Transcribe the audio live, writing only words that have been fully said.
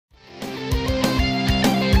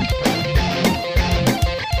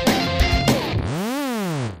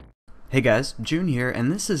Hey guys, June here,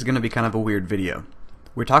 and this is going to be kind of a weird video.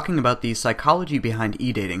 We're talking about the psychology behind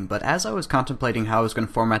e-dating, but as I was contemplating how I was going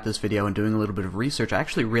to format this video and doing a little bit of research, I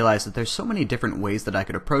actually realized that there's so many different ways that I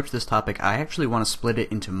could approach this topic. I actually want to split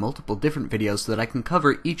it into multiple different videos so that I can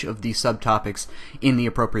cover each of these subtopics in the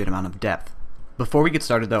appropriate amount of depth. Before we get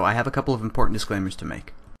started though, I have a couple of important disclaimers to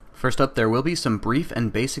make. First up, there will be some brief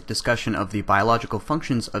and basic discussion of the biological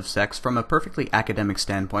functions of sex from a perfectly academic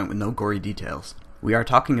standpoint with no gory details. We are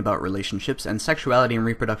talking about relationships, and sexuality and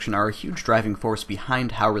reproduction are a huge driving force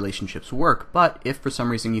behind how relationships work, but if for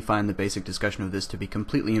some reason you find the basic discussion of this to be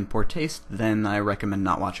completely in poor taste, then I recommend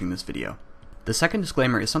not watching this video. The second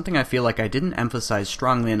disclaimer is something I feel like I didn't emphasize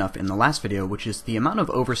strongly enough in the last video, which is the amount of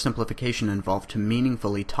oversimplification involved to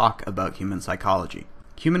meaningfully talk about human psychology.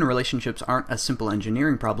 Human relationships aren't a simple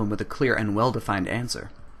engineering problem with a clear and well-defined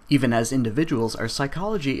answer. Even as individuals, our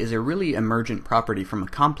psychology is a really emergent property from a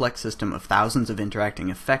complex system of thousands of interacting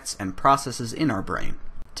effects and processes in our brain.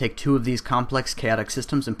 Take two of these complex, chaotic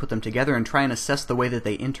systems and put them together and try and assess the way that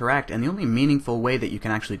they interact, and the only meaningful way that you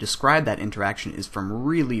can actually describe that interaction is from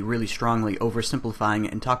really strongly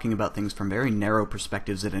oversimplifying and talking about things from very narrow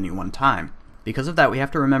perspectives at any one time. Because of that, we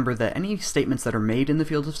have to remember that any statements that are made in the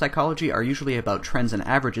field of psychology are usually about trends and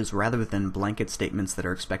averages rather than blanket statements that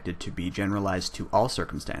are expected to be generalized to all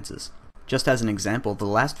circumstances. Just as an example, the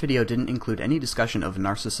last video didn't include any discussion of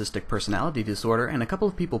narcissistic personality disorder, and a couple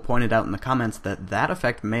of people pointed out in the comments that that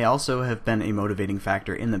effect may also have been a motivating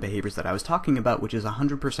factor in the behaviors that I was talking about, which is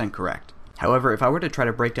 100% correct. However, if I were to try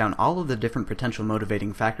to break down all of the different potential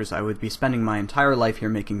motivating factors, I would be spending my entire life here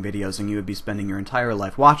making videos, and you would be spending your entire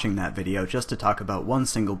life watching that video just to talk about one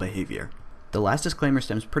single behavior. The last disclaimer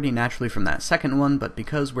stems pretty naturally from that second one, but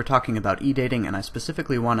because we're talking about e-dating and I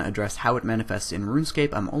specifically want to address how it manifests in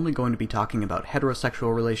RuneScape, I'm only going to be talking about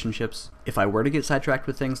heterosexual relationships. If I were to get sidetracked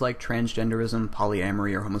with things like transgenderism,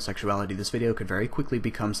 polyamory, or homosexuality, this video could very quickly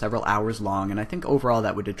become several hours long, and I think overall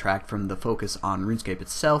that would detract from the focus on RuneScape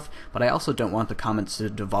itself, but I also don't want the comments to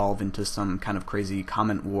devolve into some kind of crazy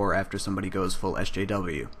comment war after somebody goes full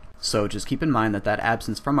SJW. So just keep in mind that that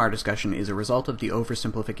absence from our discussion is a result of the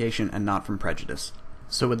oversimplification and not from prejudice.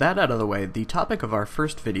 So with that out of the way, the topic of our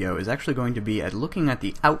first video is actually going to be at looking at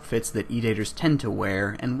the outfits that e-daters tend to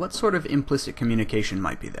wear and what sort of implicit communication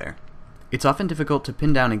might be there. It's often difficult to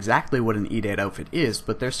pin down exactly what an e-date outfit is,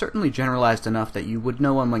 but they're certainly generalized enough that you would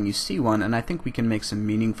know one when you see one, and I think we can make some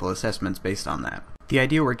meaningful assessments based on that. The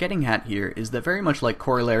idea we're getting at here is that very much like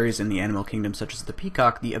corollaries in the animal kingdom such as the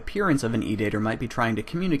peacock, the appearance of an e-dater might be trying to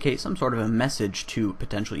communicate some sort of a message to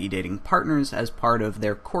potential e-dating partners as part of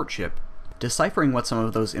their courtship. Deciphering what some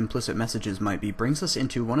of those implicit messages might be brings us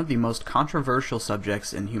into one of the most controversial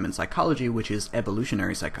subjects in human psychology, which is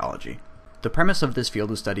evolutionary psychology. The premise of this field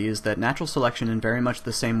of study is that natural selection, in very much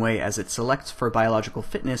the same way as it selects for biological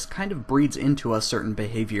fitness, kind of breeds into us certain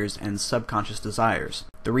behaviors and subconscious desires.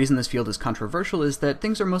 The reason this field is controversial is that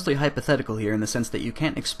things are mostly hypothetical here in the sense that you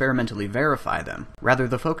can't experimentally verify them. Rather,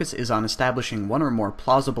 the focus is on establishing one or more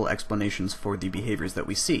plausible explanations for the behaviors that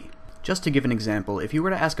we see. Just to give an example, if you were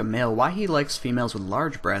to ask a male why he likes females with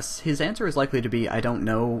large breasts, his answer is likely to be, "I don't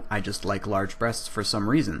know, I just like large breasts for some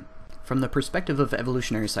reason." From the perspective of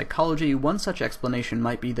evolutionary psychology, one such explanation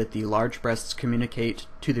might be that the large breasts communicate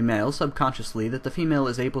to the male subconsciously that the female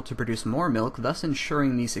is able to produce more milk, thus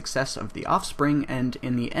ensuring the success of the offspring and,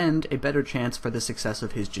 in the end, a better chance for the success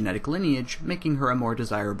of his genetic lineage, making her a more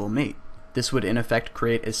desirable mate. This would in effect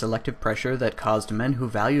create a selective pressure that caused men who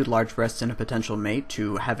valued large breasts in a potential mate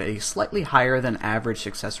to have a slightly higher than average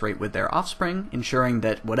success rate with their offspring, ensuring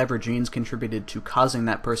that whatever genes contributed to causing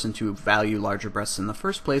that person to value larger breasts in the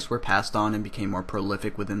first place were passed on and became more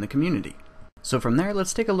prolific within the community. So from there,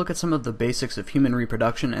 let's take a look at some of the basics of human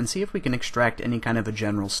reproduction and see if we can extract any kind of a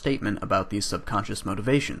general statement about these subconscious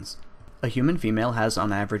motivations. A human female has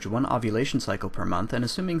on average one ovulation cycle per month, and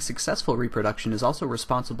assuming successful reproduction is also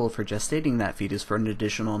responsible for gestating that fetus for an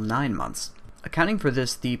additional 9 months. Accounting for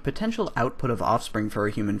this, the potential output of offspring for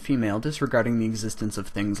a human female, disregarding the existence of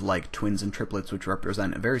things like twins and triplets which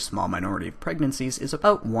represent a very small minority of pregnancies, is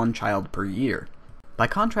about 1 child per year. By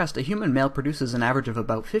contrast, a human male produces an average of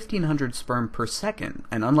about 1,500 sperm per second,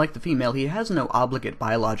 and unlike the female, he has no obligate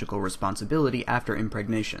biological responsibility after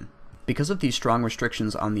impregnation. Because of these strong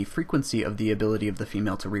restrictions on the frequency of the ability of the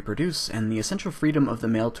female to reproduce, and the essential freedom of the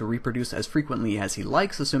male to reproduce as frequently as he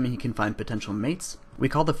likes, assuming he can find potential mates, we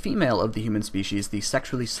call the female of the human species the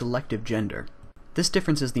sexually selective gender. This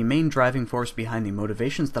difference is the main driving force behind the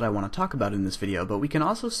motivations that I want to talk about in this video, but we can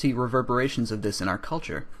also see reverberations of this in our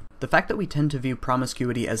culture. The fact that we tend to view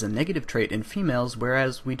promiscuity as a negative trait in females,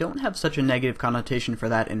 whereas we don't have such a negative connotation for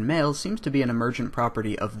that in males, seems to be an emergent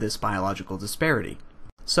property of this biological disparity.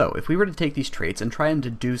 So, if we were to take these traits and try and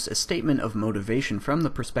deduce a statement of motivation from the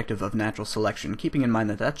perspective of natural selection, keeping in mind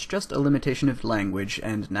that that's just a limitation of language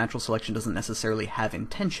and natural selection doesn't necessarily have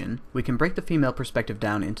intention, we can break the female perspective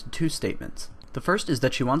down into two statements. The first is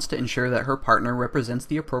that she wants to ensure that her partner represents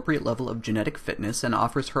the appropriate level of genetic fitness and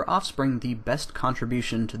offers her offspring the best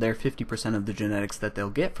contribution to their 50% of the genetics that they'll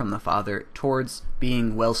get from the father towards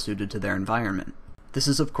being well suited to their environment. This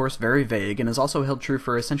is of course very vague and is also held true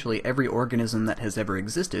for essentially every organism that has ever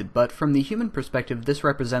existed, but from the human perspective this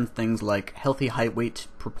represents things like healthy height-weight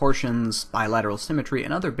proportions, bilateral symmetry,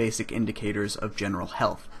 and other basic indicators of general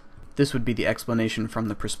health. This would be the explanation from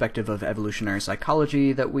the perspective of evolutionary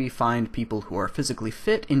psychology that we find people who are physically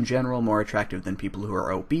fit in general more attractive than people who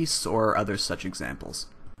are obese, or other such examples.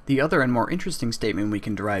 The other and more interesting statement we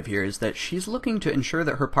can derive here is that she's looking to ensure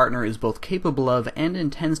that her partner is both capable of and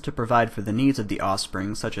intends to provide for the needs of the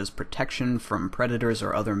offspring, such as protection from predators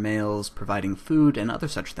or other males, providing food, and other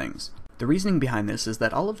such things. The reasoning behind this is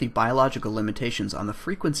that all of the biological limitations on the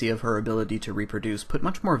frequency of her ability to reproduce put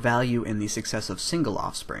much more value in the success of single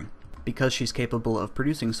offspring. Because she's capable of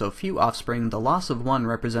producing so few offspring, the loss of one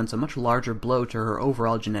represents a much larger blow to her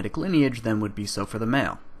overall genetic lineage than would be so for the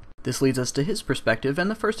male. This leads us to his perspective, and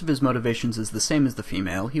the first of his motivations is the same as the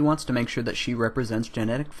female. He wants to make sure that she represents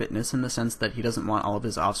genetic fitness in the sense that he doesn't want all of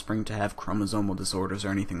his offspring to have chromosomal disorders or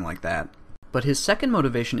anything like that. But his second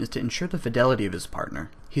motivation is to ensure the fidelity of his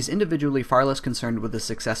partner. He's individually far less concerned with the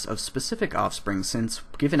success of specific offspring, since,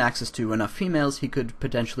 given access to enough females, he could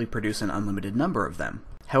potentially produce an unlimited number of them.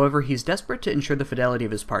 However, he's desperate to ensure the fidelity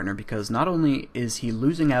of his partner because not only is he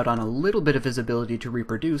losing out on a little bit of his ability to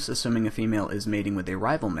reproduce, assuming a female is mating with a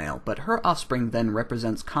rival male, but her offspring then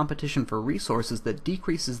represents competition for resources that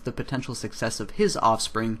decreases the potential success of his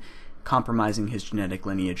offspring, compromising his genetic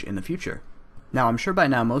lineage in the future. Now, I'm sure by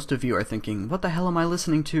now most of you are thinking, what the hell am I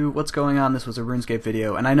listening to? What's going on? This was a RuneScape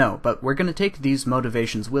video, and I know, but we're going to take these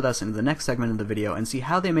motivations with us into the next segment of the video and see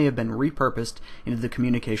how they may have been repurposed into the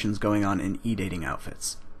communications going on in Ed8ing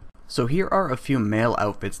outfits. So here are a few male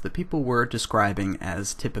outfits that people were describing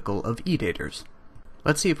as typical of Ed8ers.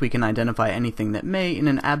 Let's see if we can identify anything that may, in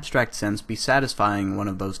an abstract sense, be satisfying one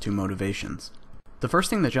of those two motivations. The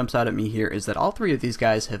first thing that jumps out at me here is that all three of these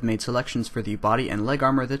guys have made selections for the body and leg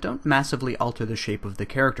armor that don't massively alter the shape of the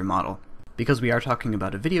character model. Because we are talking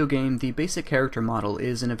about a video game, the basic character model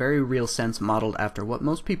is in a very real sense modeled after what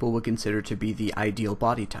most people would consider to be the ideal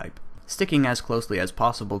body type. Sticking as closely as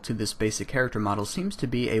possible to this basic character model seems to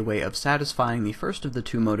be a way of satisfying the first of the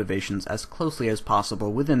two motivations as closely as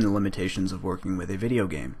possible within the limitations of working with a video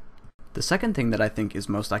game. The second thing that I think is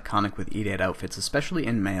most iconic with Ed8 outfits, especially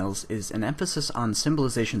in males, is an emphasis on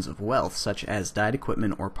symbolizations of wealth, such as dyed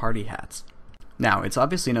equipment or party hats. Now, it's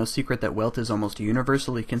obviously no secret that wealth is almost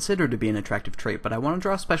universally considered to be an attractive trait, but I want to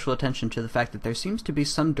draw special attention to the fact that there seems to be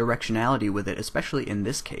some directionality with it, especially in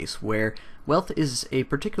this case, where wealth is a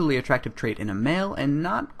particularly attractive trait in a male and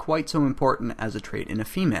not quite so important as a trait in a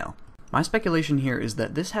female. My speculation here is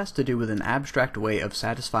that this has to do with an abstract way of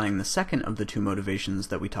satisfying the second of the two motivations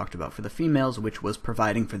that we talked about for the females, which was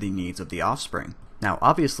providing for the needs of the offspring. Now,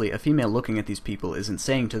 obviously, a female looking at these people isn't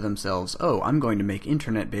saying to themselves, oh, I'm going to make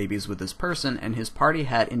internet babies with this person, and his party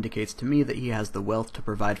hat indicates to me that he has the wealth to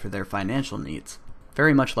provide for their financial needs.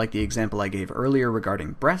 Very much like the example I gave earlier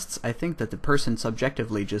regarding breasts, I think that the person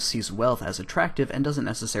subjectively just sees wealth as attractive and doesn't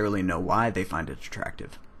necessarily know why they find it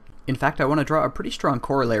attractive. In fact, I want to draw a pretty strong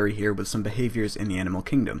corollary here with some behaviors in the animal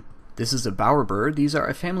kingdom. This is a bowerbird. These are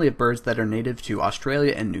a family of birds that are native to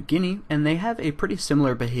Australia and New Guinea, and they have a pretty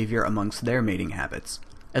similar behavior amongst their mating habits.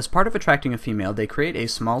 As part of attracting a female, they create a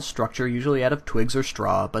small structure, usually out of twigs or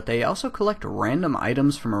straw, but they also collect random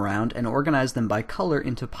items from around and organize them by color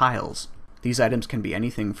into piles. These items can be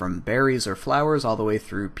anything from berries or flowers all the way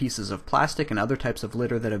through pieces of plastic and other types of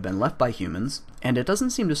litter that have been left by humans, and it doesn't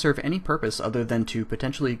seem to serve any purpose other than to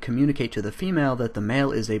potentially communicate to the female that the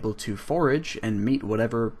male is able to forage and meet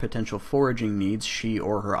whatever potential foraging needs she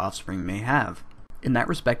or her offspring may have. In that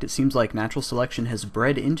respect, it seems like natural selection has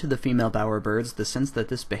bred into the female bowerbirds the sense that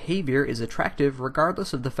this behavior is attractive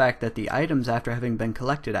regardless of the fact that the items after having been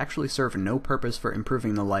collected actually serve no purpose for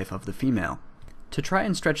improving the life of the female. To try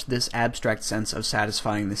and stretch this abstract sense of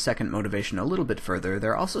satisfying the second motivation a little bit further,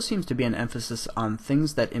 there also seems to be an emphasis on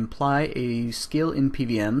things that imply a skill in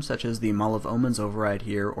PVM, such as the Mall of Omens override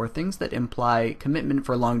here, or things that imply commitment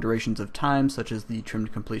for long durations of time, such as the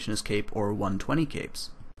Trimmed Completionist Cape or 120 capes.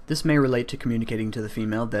 This may relate to communicating to the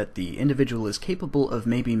female that the individual is capable of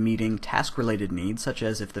maybe meeting task-related needs, such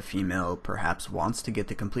as if the female perhaps wants to get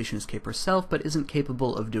the completionist cape herself but isn't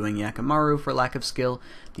capable of doing Yakamaru for lack of skill,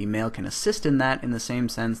 the male can assist in that in the same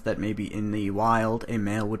sense that maybe in the wild a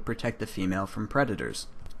male would protect the female from predators.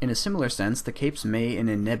 In a similar sense, the capes may in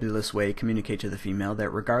a nebulous way communicate to the female that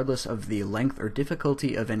regardless of the length or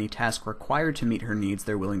difficulty of any task required to meet her needs,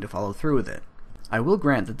 they're willing to follow through with it. I will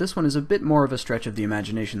grant that this one is a bit more of a stretch of the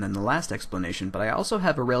imagination than the last explanation, but I also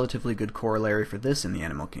have a relatively good corollary for this in the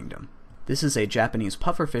animal kingdom. This is a Japanese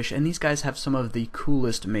pufferfish, and these guys have some of the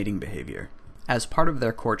coolest mating behavior. As part of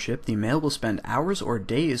their courtship, the male will spend hours or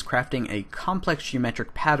days crafting a complex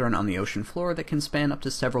geometric pattern on the ocean floor that can span up to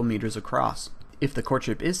several meters across. If the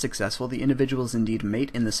courtship is successful, the individuals indeed mate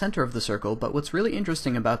in the center of the circle, but what's really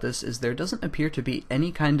interesting about this is there doesn't appear to be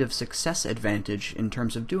any kind of success advantage in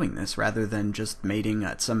terms of doing this, rather than just mating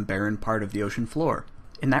at some barren part of the ocean floor.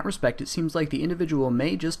 In that respect, it seems like the individual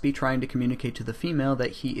may just be trying to communicate to the female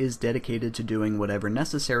that he is dedicated to doing whatever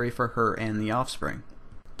necessary for her and the offspring.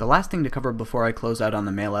 The last thing to cover before I close out on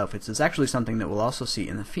the male outfits is actually something that we'll also see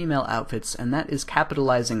in the female outfits, and that is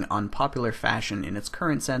capitalizing on popular fashion in its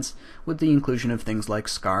current sense with the inclusion of things like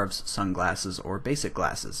scarves, sunglasses, or basic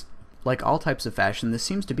glasses. Like all types of fashion, this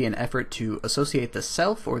seems to be an effort to associate the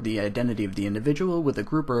self or the identity of the individual with a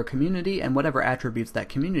group or a community and whatever attributes that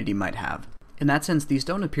community might have. In that sense, these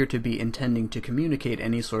don't appear to be intending to communicate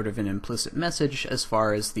any sort of an implicit message as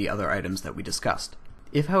far as the other items that we discussed.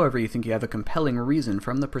 If, however, you think you have a compelling reason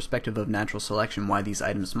from the perspective of natural selection why these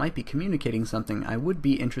items might be communicating something, I would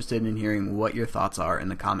be interested in hearing what your thoughts are in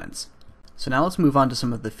the comments. So now let's move on to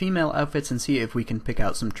some of the female outfits and see if we can pick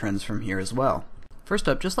out some trends from here as well. First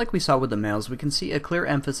up, just like we saw with the males, we can see a clear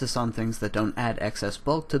emphasis on things that don't add excess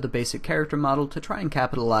bulk to the basic character model to try and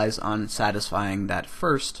capitalize on satisfying that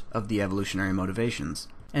first of the evolutionary motivations.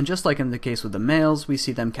 And just like in the case with the males, we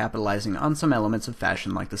see them capitalizing on some elements of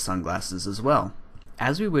fashion like the sunglasses as well.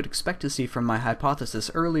 As we would expect to see from my hypothesis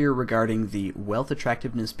earlier regarding the wealth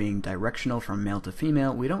attractiveness being directional from male to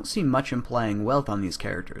female, we don't see much implying wealth on these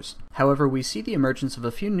characters. However, we see the emergence of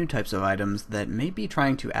a few new types of items that may be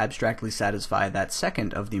trying to abstractly satisfy that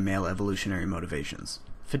second of the male evolutionary motivations.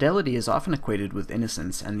 Fidelity is often equated with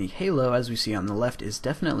innocence, and the halo, as we see on the left, is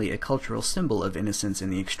definitely a cultural symbol of innocence in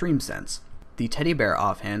the extreme sense. The teddy bear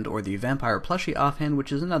offhand, or the vampire plushie offhand,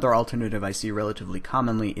 which is another alternative I see relatively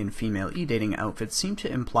commonly in female e-dating outfits, seem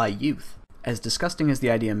to imply youth. As disgusting as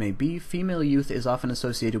the idea may be, female youth is often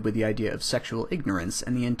associated with the idea of sexual ignorance,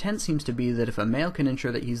 and the intent seems to be that if a male can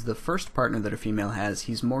ensure that he's the first partner that a female has,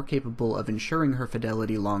 he's more capable of ensuring her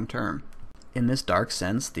fidelity long term. In this dark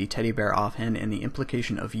sense, the teddy bear offhand and the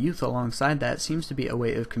implication of youth alongside that seems to be a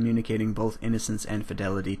way of communicating both innocence and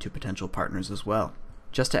fidelity to potential partners as well.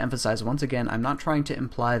 Just to emphasize once again, I'm not trying to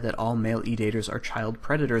imply that all male e-daters are child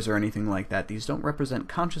predators or anything like that. These don't represent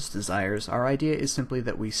conscious desires. Our idea is simply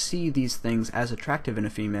that we see these things as attractive in a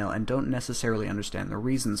female and don't necessarily understand the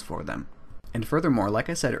reasons for them. And furthermore, like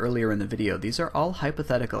I said earlier in the video, these are all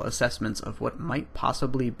hypothetical assessments of what might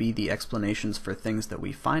possibly be the explanations for things that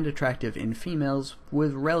we find attractive in females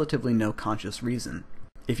with relatively no conscious reason.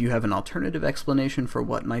 If you have an alternative explanation for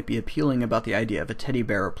what might be appealing about the idea of a teddy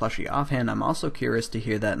bear or plushie offhand, I'm also curious to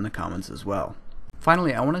hear that in the comments as well.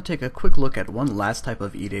 Finally, I want to take a quick look at one last type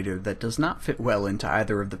of e-dater that does not fit well into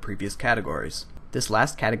either of the previous categories. This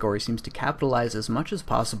last category seems to capitalize as much as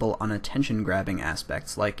possible on attention-grabbing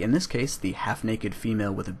aspects, like in this case, the half-naked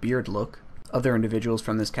female with a beard look. Other individuals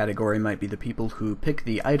from this category might be the people who pick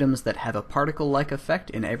the items that have a particle-like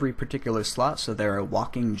effect in every particular slot, so they're a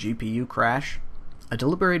walking GPU crash. I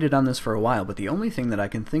deliberated on this for a while, but the only thing that I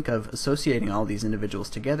can think of associating all these individuals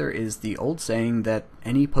together is the old saying that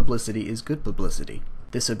any publicity is good publicity.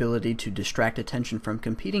 This ability to distract attention from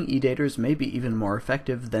competing e-daters may be even more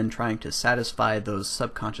effective than trying to satisfy those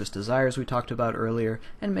subconscious desires we talked about earlier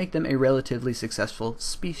and make them a relatively successful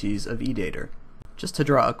species of e-dater. Just to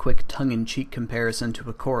draw a quick tongue-in-cheek comparison to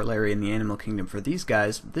a corollary in the animal kingdom for these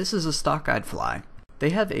guys, this is a stock-eyed fly. They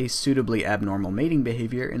have a suitably abnormal mating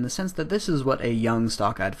behavior in the sense that this is what a young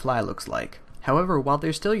stock-eyed fly looks like. However, while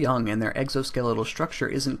they're still young and their exoskeletal structure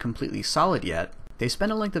isn't completely solid yet, they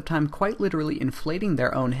spend a length of time quite literally inflating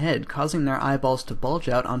their own head, causing their eyeballs to bulge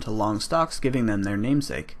out onto long stalks, giving them their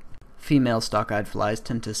namesake. Female stock-eyed flies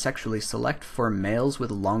tend to sexually select for males with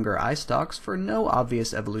longer eye stalks for no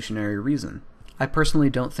obvious evolutionary reason. I personally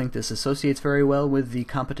don't think this associates very well with the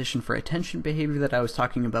competition for attention behavior that I was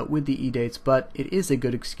talking about with the e-dates, but it is a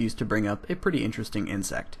good excuse to bring up a pretty interesting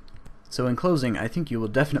insect. So in closing, I think you will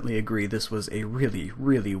definitely agree this was a really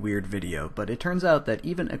weird video, but it turns out that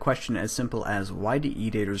even a question as simple as why do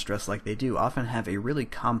e-daters dress like they do often have a really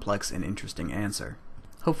complex and interesting answer.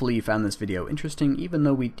 Hopefully you found this video interesting, even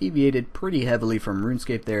though we deviated pretty heavily from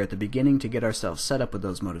RuneScape there at the beginning to get ourselves set up with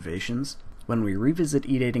those motivations. When we revisit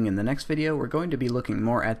Ed8ing in the next video, we're going to be looking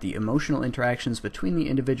more at the emotional interactions between the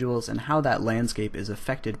individuals and how that landscape is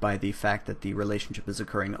affected by the fact that the relationship is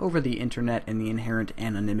occurring over the internet and the inherent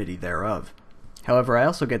anonymity thereof. However, I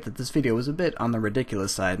also get that this video was a bit on the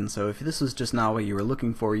ridiculous side, and so if this was just not what you were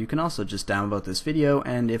looking for, you can also just downvote this video,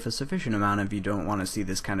 and if a sufficient amount of you don't want to see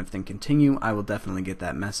this kind of thing continue, I will definitely get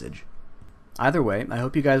that message. Either way, I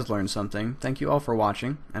hope you guys learned something, thank you all for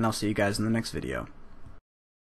watching, and I'll see you guys in the next video.